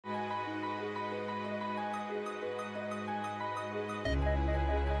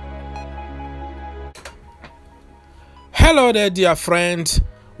Hello there, dear friends.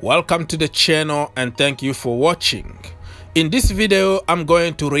 Welcome to the channel and thank you for watching. In this video, I'm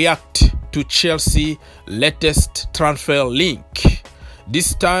going to react to Chelsea latest transfer link.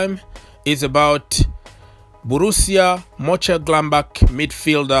 This time is about Borussia Mönchengladbach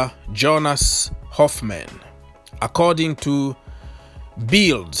midfielder Jonas Hofmann. According to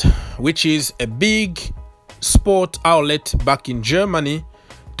Bild, which is a big sport outlet back in Germany,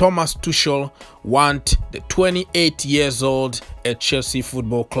 Thomas Tuchel wants the 28 years old at Chelsea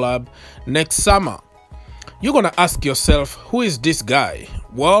Football Club next summer. You're gonna ask yourself, who is this guy?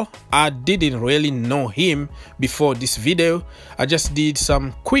 Well, I didn't really know him before this video. I just did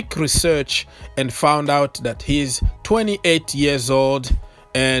some quick research and found out that he's 28 years old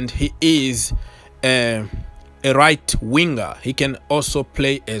and he is a right winger. He can also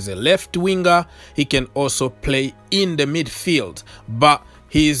play as a left winger. He can also play in the midfield, but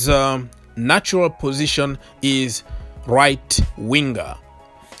his natural position is right winger.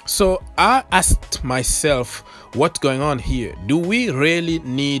 So I asked myself, what's going on here? Do we really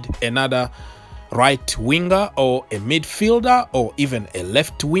need another right winger or a midfielder or even a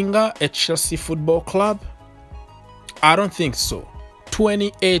left winger at Chelsea Football Club? I don't think so.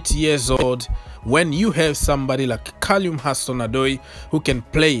 28 years old, when you have somebody like Callum Hudson-Odoi who can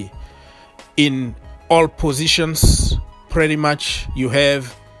play in all positions, pretty much. You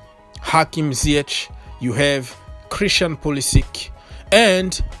have Hakim Ziyech, you have Christian Pulisic,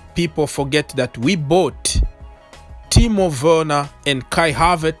 and people forget that we bought Timo Werner and Kai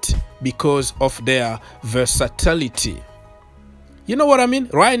Havertz because of their versatility. You know what I mean?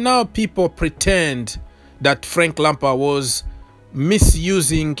 Right now, people pretend that Frank Lampard was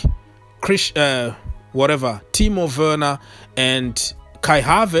misusing Timo Werner and Kai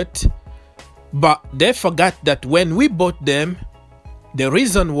Havertz, but they forgot that when we bought them, the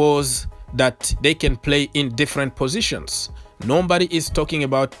reason was that they can play in different positions. Nobody is talking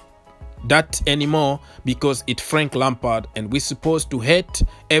about that anymore because it's Frank Lampard and we're supposed to hate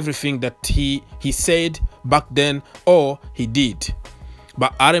everything that he said back then or he did.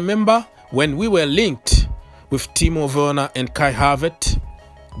 But I remember when we were linked with Timo Werner and Kai Havertz,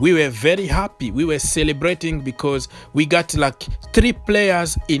 we were very happy. We were celebrating because we got like 3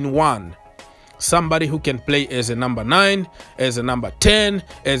 players in one. Somebody who can play as a number 9, as a number 10,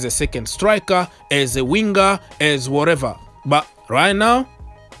 as a second striker, as a winger, as whatever. But right now,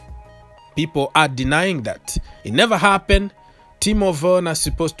 people are denying that. It never happened. Timo Werner is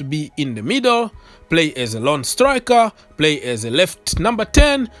supposed to be in the middle, play as a lone striker, play as a left number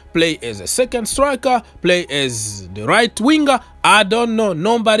 10, play as a second striker, play as the right winger. I don't know.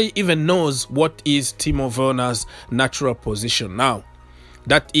 Nobody even knows what is Timo Werner's natural position now.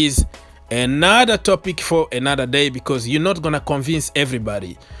 That is another topic for another day because you're not gonna convince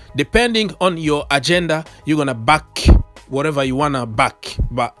everybody. Depending on your agenda, you're gonna back whatever you wanna back,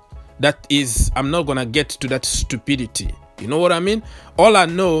 but that is, I'm not gonna get to that stupidity. You know what I mean? All I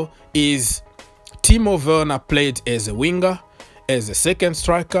know is Timo Werner played as a winger, as a second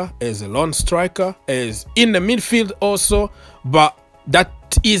striker, as a lone striker, as in the midfield also, but that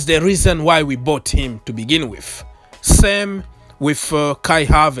is the reason why we bought him to begin with. Same with Kai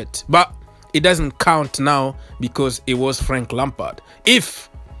Havertz, but it doesn't count now because it was Frank Lampard. If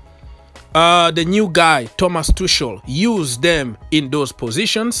the new guy, Thomas Tuchel, used them in those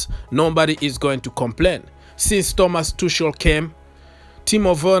positions, nobody is going to complain. Since Thomas Tuchel came,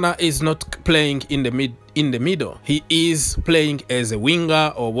 Timo Werner is not playing in the middle. He is playing as a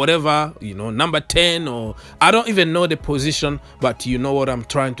winger or whatever, you know, number 10, or I don't even know the position, but you know what I'm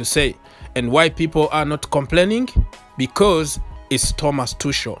trying to say. And why people are not complaining? Because it's Thomas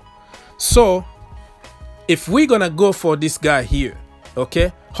Tuchel. So if we're gonna go for this guy here,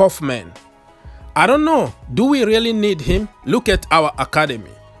 okay, Hofmann, I don't know, do we really need him? Look at our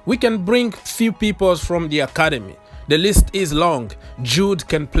academy. We can bring few people from the academy. The list is long. Jude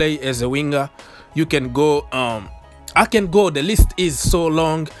can play as a winger. You can go, I can go, the list is so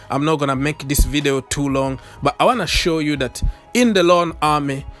long. I'm not gonna make this video too long, but I wanna show you that in the loan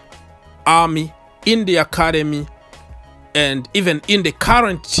army, in the academy, and even in the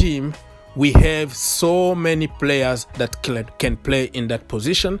current team, we have so many players that can play in that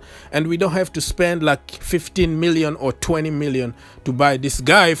position, and we don't have to spend like 15 million or 20 million to buy this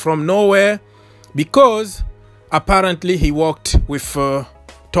guy from nowhere, because apparently he worked with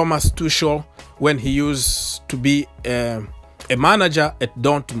Thomas Tuchel when he used to be a manager at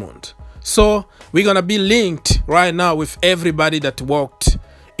Dortmund. So we're gonna be linked right now with everybody that worked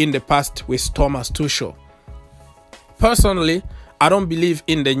in the past with Thomas Tuchel. Personally, I don't believe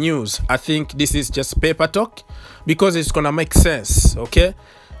in the news. I think this is just paper talk because it's gonna make sense, okay?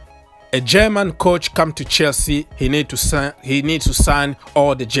 a German coach come to Chelsea, he needs to sign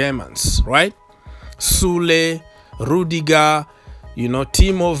all the Germans, right? Sule, Rudiger, you know,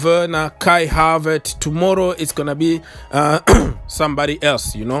 Timo Werner, Kai Havertz. Tomorrow it's gonna be somebody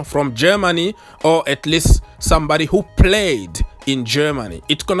else, you know, from Germany, or at least somebody who played in Germany.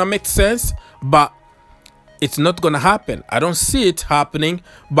 It's gonna make sense, but it's not gonna happen. I don't see it happening,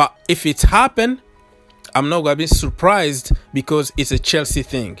 but if it's happened, I'm not gonna be surprised, because it's a Chelsea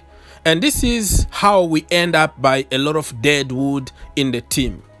thing. And this is how we end up by a lot of dead wood in the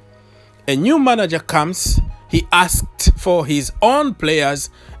team. A new manager comes, he asked for his own players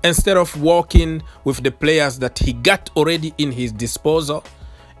instead of working with the players that he got already in his disposal.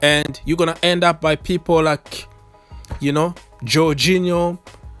 And you're gonna end up by people like, you know, Jorginho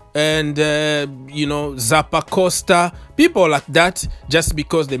and you know, Zappa Costa, people like that, just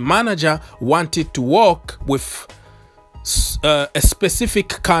because the manager wanted to work with a specific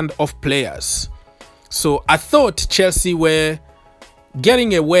kind of players. So I thought Chelsea were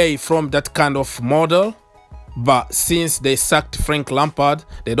getting away from that kind of model, but since they sacked Frank Lampard,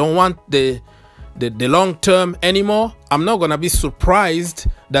 they don't want the long term anymore. I'm not gonna be surprised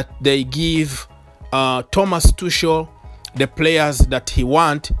that they give Thomas Tuchel the players that he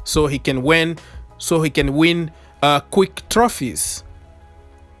wants, so he can win quick trophies.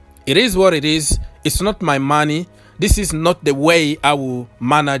 It is what it is. It's not my money. This is not the way I will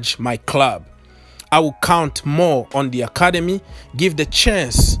manage my club. I will count more on the academy, give the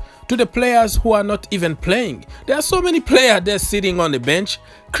chance to the players who are not even playing. There are so many players there sitting on the bench.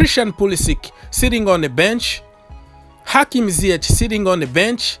 Christian Pulisic sitting on the bench, Hakim Ziyech sitting on the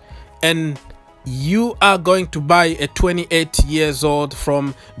bench, and you are going to buy a 28 years old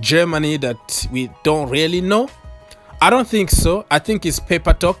from Germany that we don't really know? I don't think so. I think it's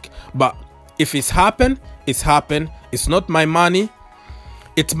paper talk, but if it's happened, it's happened. It's not my money.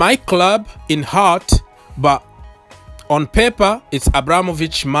 It's my club in heart, but on paper, it's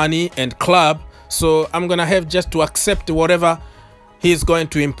Abramovich money and club. So I'm going to have just to accept whatever he's going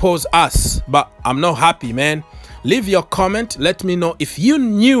to impose us. But I'm not happy, man. Leave your comment. Let me know if you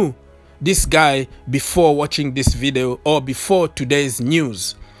knew this guy before watching this video or before today's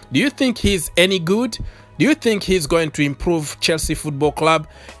news. Do you think he's any good? Do you think he's going to improve Chelsea Football Club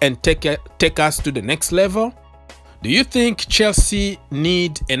and take us to the next level? Do you think Chelsea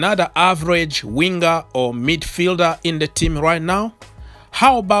need another average winger or midfielder in the team right now?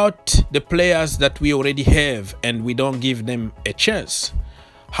 How about the players that we already have and we don't give them a chance?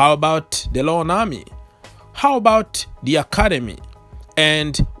 How about the Lone Army? How about the academy?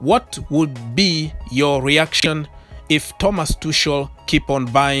 And what would be your reaction if Thomas Tuchel keep on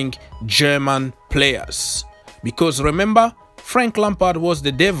buying German players? Because remember, Frank Lampard was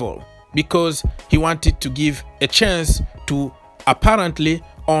the devil because he wanted to give a chance to apparently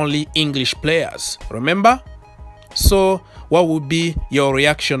only English players. Remember? So what would be your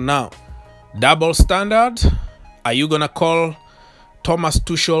reaction now? Double standard? Are you gonna call Thomas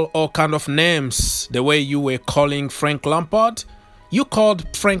Tuchel all kind of names the way you were calling Frank Lampard? You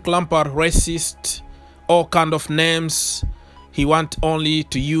called Frank Lampard racist, all kind of names. He want only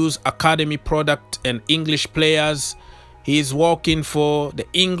to use academy product and English players. He is working for the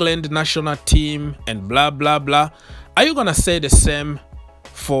England national team and blah, blah, blah. Are you going to say the same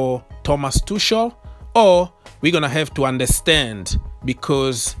for Thomas Tuchel? Or we're going to have to understand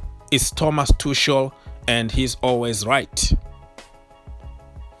because it's Thomas Tuchel and he's always right.